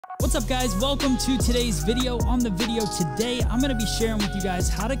What's up guys, welcome to today's video. On the video today, I'm gonna be sharing with you guys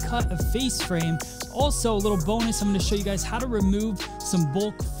how to cut a face frame. Also, a little bonus, I'm gonna show you guys how to remove some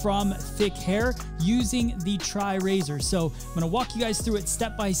bulk from thick hair using the TriRazor. So I'm gonna walk you guys through it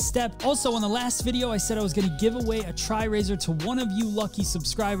step by step. Also, on the last video, I said I was gonna give away a TriRazor to one of you lucky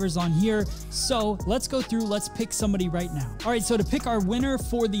subscribers on here. So let's go through, let's pick somebody right now. All right, so to pick our winner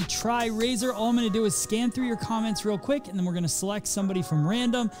for the TriRazor, all I'm gonna do is scan through your comments real quick, and then we're gonna select somebody from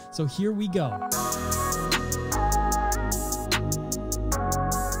random. So here we go.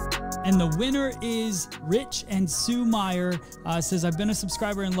 And the winner is Rich and Sue Meyer. Says, I've been a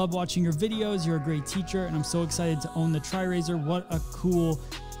subscriber and love watching your videos. You're a great teacher, and I'm so excited to own the TriRazor. What a cool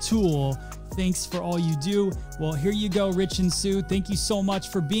tool. Thanks for all you do. Well, here you go, Rich and Sue. Thank you so much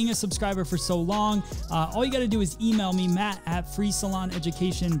for being a subscriber for so long. All you got to do is email me,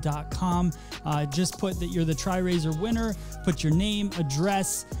 matt@freesaloneducation.com. Just put that you're the TriRazor winner, put your name,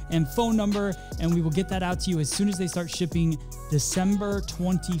 address, and phone number, and we will get that out to you as soon as they start shipping December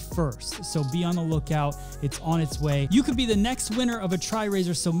 21st. So be on the lookout. It's on its way. You could be the next winner of a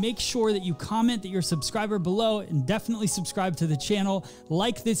TriRazor, so make sure that you comment that you're a subscriber below, and definitely subscribe to the channel,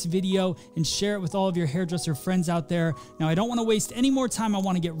 like this video, and share it with all of your hairdresser friends out there. Now, I don't want to waste any more time. I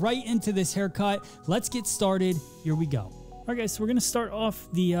want to get right into this haircut. Let's get started. Here we go. All right, guys, so we're going to start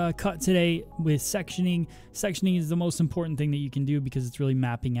off the cut today with sectioning. Sectioning is the most important thing that you can do because it's really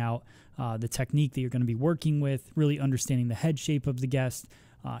mapping out the technique that you're going to be working with, really understanding the head shape of the guest,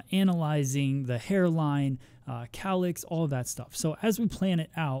 analyzing the hairline, cowlicks, all of that stuff. So as we plan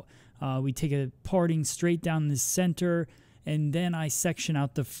it out, we take a parting straight down the center, and then I section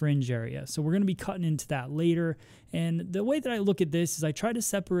out the fringe area. So we're going to be cutting into that later. And the way that I look at this is I try to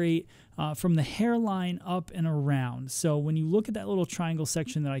separate from the hairline up and around. So when you look at that little triangle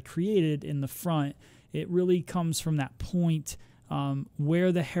section that I created in the front, it really comes from that point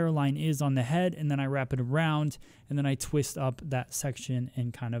where the hairline is on the head, and then I wrap it around, and then I twist up that section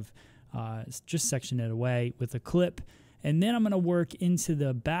and kind of just section it away with a clip. And then I'm going to work into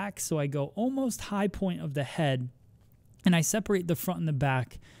the back, so I go almost high point of the head, and I separate the front and the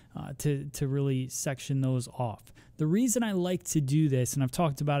back to really section those off. The reason I like to do this, and I've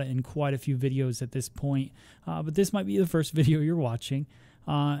talked about it in quite a few videos at this point, but this might be the first video you're watching.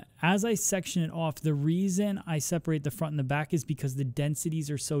 As I section it off, the reason I separate the front and the back is because the densities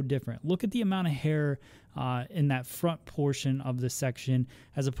are so different. Look at the amount of hair in that front portion of the section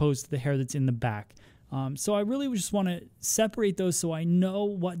as opposed to the hair that's in the back. So I really just want to separate those so I know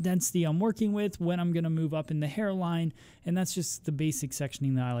what density I'm working with when I'm going to move up in the hairline, and that's just the basic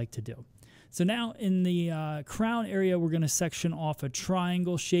sectioning that I like to do. So now in the crown area, we're going to section off a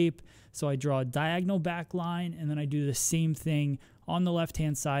triangle shape. So I draw a diagonal back line, and then I do the same thing on the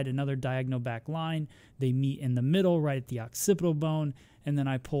left-hand side, another diagonal back line. They meet in the middle right at the occipital bone, and then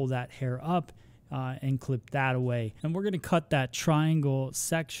I pull that hair up and clip that away. And we're going to cut that triangle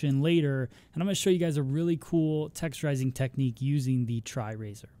section later, and I'm going to show you guys a really cool texturizing technique using the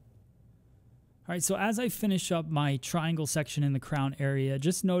TriRazor. All right, so as I finish up my triangle section in the crown area,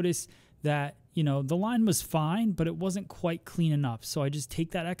 just notice that, you know, the line was fine, but it wasn't quite clean enough. So I just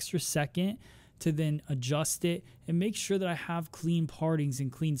take that extra second to then adjust it and make sure that I have clean partings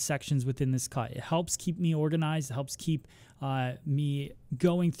and clean sections within this cut. It helps keep me organized. It helps keep me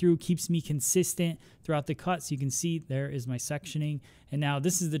going through, keeps me consistent throughout the cut. So you can see there is my sectioning. And now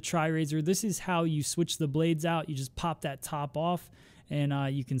this is the TriRazor. This is how you switch the blades out. You just pop that top off, and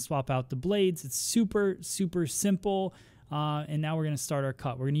you can swap out the blades. It's super, super simple. And now we're going to start our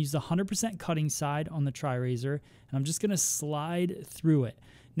cut. We're going to use the 100% cutting side on the TriRazor, and I'm just going to slide through it.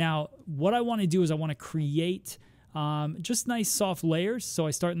 Now, what I want to do is I want to create just nice soft layers. So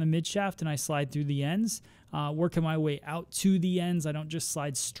I start in the mid shaft and I slide through the ends, working my way out to the ends. I don't just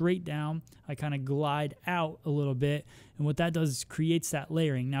slide straight down. I kind of glide out a little bit. And what that does is creates that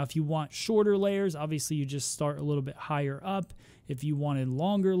layering. Now, if you want shorter layers, obviously you just start a little bit higher up. If you wanted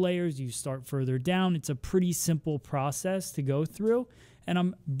longer layers, you start further down. It's a pretty simple process to go through. And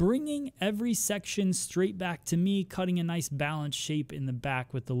I'm bringing every section straight back to me, cutting a nice balanced shape in the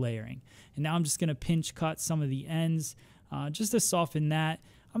back with the layering. And now I'm just going to pinch cut some of the ends just to soften that.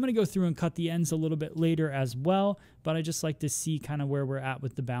 I'm going to go through and cut the ends a little bit later as well, but I just like to see kind of where we're at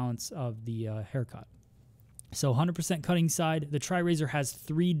with the balance of the haircut. So 100% cutting side. The TriRazor has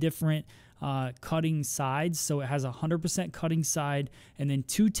 3 different cutting sides. So it has 100% cutting side and then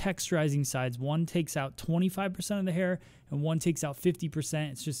 2 texturizing sides. One takes out 25% of the hair and one takes out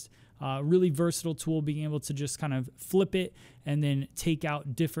 50%. It's just a really versatile tool, being able to just kind of flip it and then take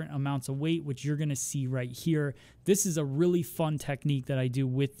out different amounts of weight, which you're going to see right here. This is a really fun technique that I do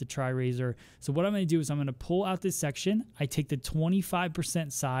with the TriRazor. So what I'm going to do is I'm going to pull out this section. I take the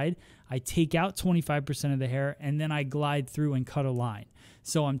 25% side, I take out 25% of the hair, and then I glide through and cut a line.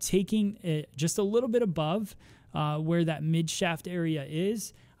 So I'm taking it just a little bit above where that mid shaft area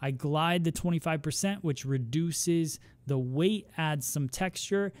is. I glide the 25%, which reduces the weight, adds some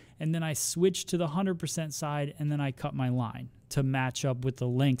texture, and then I switch to the 100% side, and then I cut my line to match up with the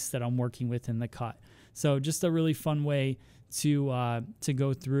lengths that I'm working with in the cut. So just a really fun way to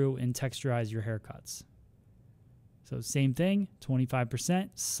go through and texturize your haircuts. So same thing, 25%,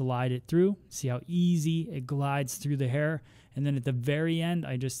 slide it through. See how easy it glides through the hair. And then at the very end,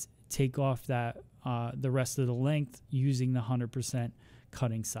 I just take off that the rest of the length using the 100%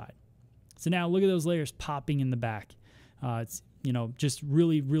 cutting side. So now look at those layers popping in the back. It's, you know, just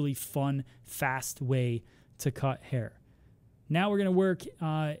really, really fun, fast way to cut hair. Now we're going to work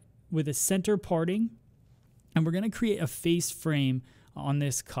with a center parting, and we're going to create a face frame on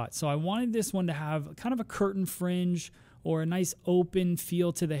this cut. So I wanted this one to have kind of a curtain fringe or a nice open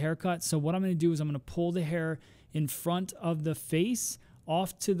feel to the haircut. So what I'm going to do is I'm going to pull the hair in front of the face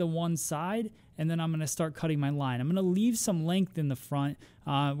off to the one side, and then I'm going to start cutting my line. I'm going to leave some length in the front.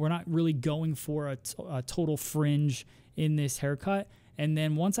 We're not really going for a total fringe in this haircut. And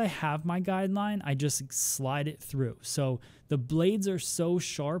then once I have my guideline, I just slide it through. So the blades are so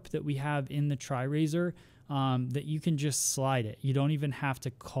sharp that we have in the TriRazor that you can just slide it. You don't even have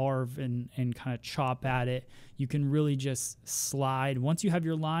to carve and kind of chop at it. You can really just slide. Once you have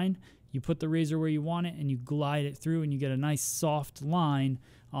your line, you put the razor where you want it and you glide it through, and you get a nice soft line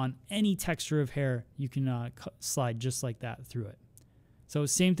on any texture of hair. You can slide just like that through it. So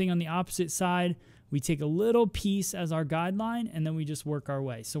same thing on the opposite side. We take a little piece as our guideline, and then we just work our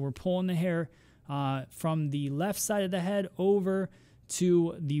way. So we're pulling the hair from the left side of the head over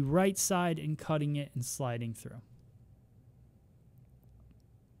to the right side and cutting it and sliding through.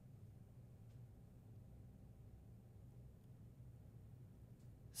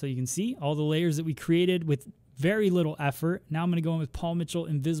 So you can see all the layers that we created with very little effort. Now I'm going to go in with Paul Mitchell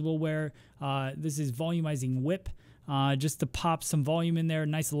Invisible Wear. This is volumizing whip, just to pop some volume in there.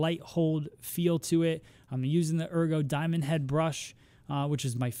 Nice light hold feel to it. I'm using the Ergo Diamond Head brush, which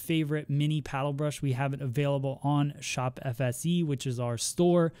is my favorite mini paddle brush. We have it available on Shop FSE, which is our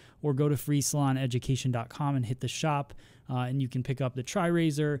store, or go to freesaloneducation.com and hit the shop. And you can pick up the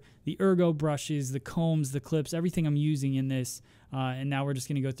TriRazor, the Ergo brushes, the combs, the clips, everything I'm using in this. And now we're just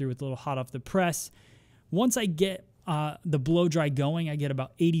going to go through with a little hot off the press. Once I get the blow dry going, I get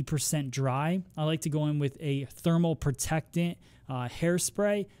about 80% dry. I like to go in with a thermal protectant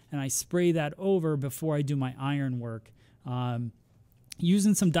hairspray, and I spray that over before I do my iron work.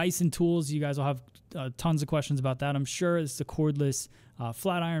 Using some Dyson tools. You guys will have tons of questions about that, I'm sure. It's a cordless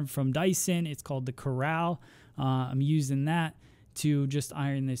flat iron from Dyson. It's called the Corral. I'm using that to just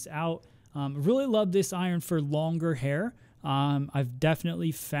iron this out. Really love this iron for longer hair. I've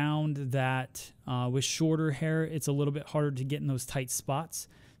definitely found that with shorter hair, it's a little bit harder to get in those tight spots.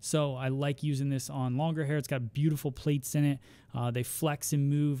 So I like using this on longer hair. It's got beautiful plates in it. They flex and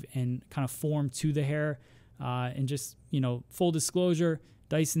move and kind of form to the hair. And just, you know, full disclosure,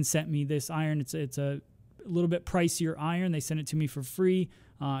 Dyson sent me this iron. It's a little bit pricier iron. They sent it to me for free.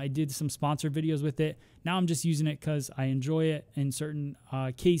 I did some sponsored videos with it. Now I'm just using it because I enjoy it in certain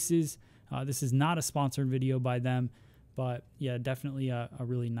cases. This is not a sponsored video by them. But yeah, definitely a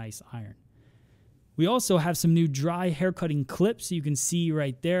really nice iron. We also have some new dry hair cutting clips. You can see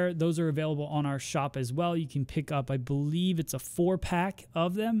right there. Those are available on our shop as well. You can pick up, I believe it's a 4-pack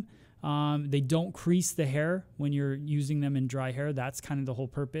of them. They don't crease the hair when you're using them in dry hair. That's kind of the whole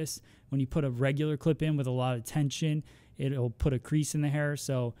purpose. When you put a regular clip in with a lot of tension, it'll put a crease in the hair.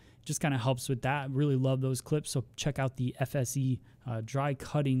 So it just kind of helps with that. I really love those clips. So check out the FSE dry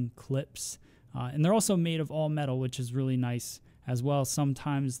cutting clips. And they're also made of all metal, which is really nice as well.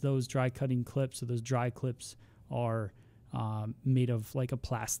 Sometimes those dry cutting clips or those dry clips are made of like a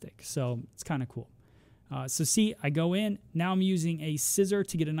plastic. So it's kind of cool. So see, I go in. Now I'm using a scissor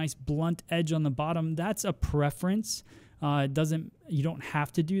to get a nice blunt edge on the bottom. That's a preference. You don't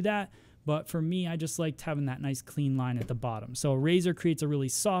have to do that. But for me, I just liked having that nice clean line at the bottom. So a razor creates a really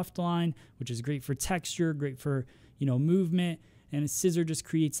soft line, which is great for texture, great for, you know, movement. And a scissor just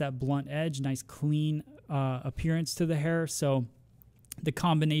creates that blunt edge, nice clean appearance to the hair. So the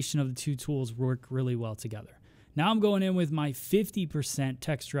combination of the two tools work really well together. Now I'm going in with my 50%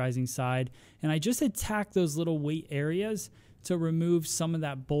 texturizing side, and I just attack those little weight areas to remove some of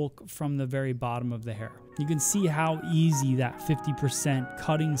that bulk from the very bottom of the hair. You can see how easy that 50%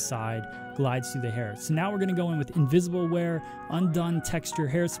 cutting side glides through the hair. So now we're gonna go in with Invisible Wear Undone Texture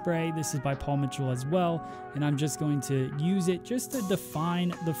Hairspray. This is by Paul Mitchell as well, and I'm just going to use it just to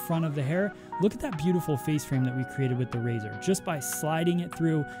define the front of the hair. Look at that beautiful face frame that we created with the razor, just by sliding it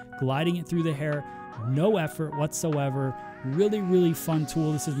through, gliding it through the hair, no effort whatsoever. Really, really fun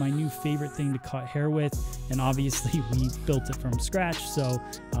tool. This is my new favorite thing to cut hair with, and obviously we built it from scratch, so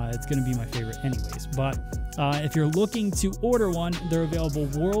it's gonna be my favorite anyways. But if you're looking to order one, they're available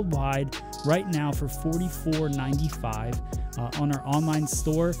worldwide right now for $44.95 on our online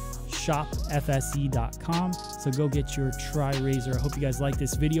store, shopfse.com. So go get your TriRazor. I hope you guys like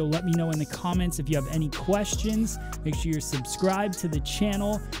this video. Let me know in the comments if you have any questions. Make sure you're subscribed to the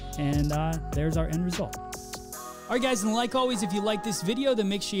channel, and there's our end result. All right, guys, and like always, if you like this video, then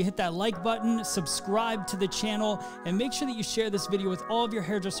make sure you hit that like button, subscribe to the channel, and make sure that you share this video with all of your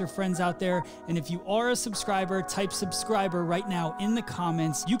hairdresser friends out there. And if you are a subscriber, type subscriber right now in the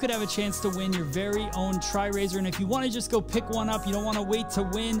comments. You could have a chance to win your very own TriRazor. And if you want to just go pick one up, you don't want to wait to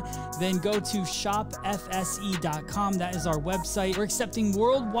win, then go to shopfse.com. That is our website. We're accepting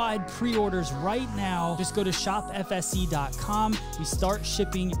worldwide pre-orders right now. Just go to shopfse.com. We start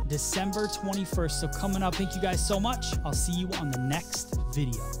shipping December 21st. So coming up, thank you guys so much. I'll see you on the next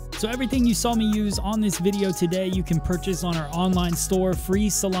video. So everything you saw me use on this video today, you can purchase on our online store,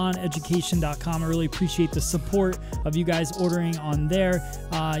 freesaloneducation.com. I really appreciate the support of you guys ordering on there.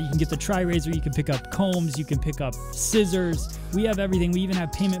 You can get the TriRazor, you can pick up combs, you can pick up scissors. We have everything. We even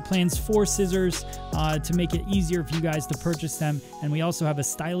have payment plans for scissors to make it easier for you guys to purchase them. And we also have a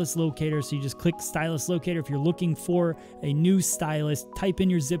stylist locator. So you just click stylist locator. If you're looking for a new stylist, type in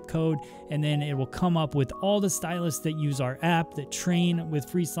your zip code, and then it will come up with all the stylists that use our app, that train with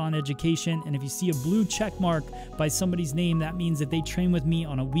Free Salon Education. And if you see a blue check mark by somebody's name, that means that they train with me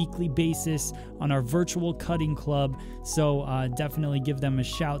on a weekly basis on our virtual cutting club. So definitely give them a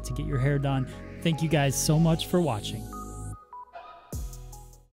shout to get your hair done. Thank you guys so much for watching.